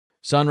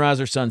Sunrise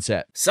or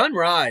sunset?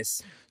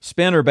 Sunrise.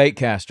 Spin or bait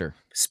caster?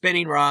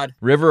 Spinning rod.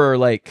 River or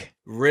lake?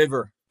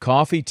 River.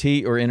 Coffee,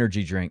 tea, or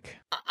energy drink?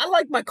 I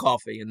like my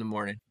coffee in the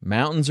morning.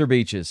 Mountains or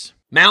beaches?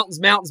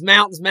 Mountains, mountains,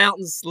 mountains,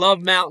 mountains.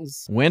 Love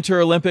mountains. Winter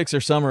Olympics or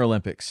Summer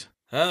Olympics?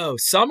 Oh,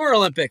 Summer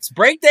Olympics.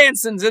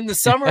 Breakdancing's in the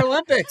Summer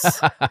Olympics.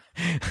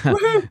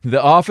 The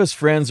Office,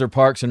 Friends, or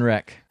Parks and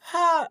Rec?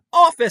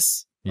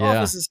 Office. Yeah,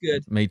 Office is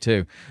good. Me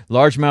too.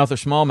 Largemouth or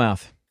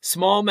smallmouth?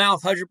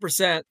 Smallmouth,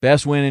 100%.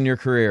 Best win in your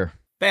career?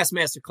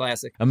 Bassmaster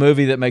Classic. A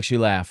movie that makes you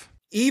laugh?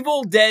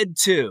 Evil Dead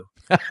 2.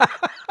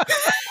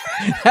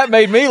 That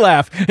made me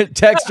laugh.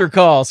 Text or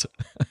calls?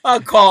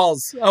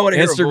 Calls. I want to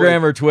hear a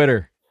Instagram voice. or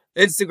Twitter?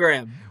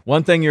 Instagram.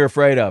 One thing you're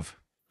afraid of?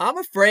 I'm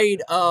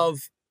afraid of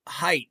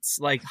heights,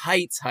 like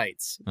heights,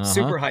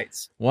 super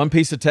heights. One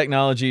piece of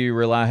technology you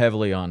rely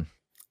heavily on?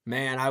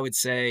 Man, I would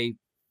say,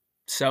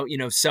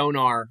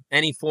 sonar,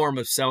 any form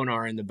of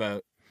sonar in the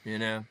boat,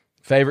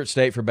 Favorite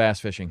state for bass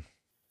fishing?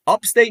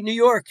 Upstate New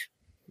York.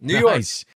 New York.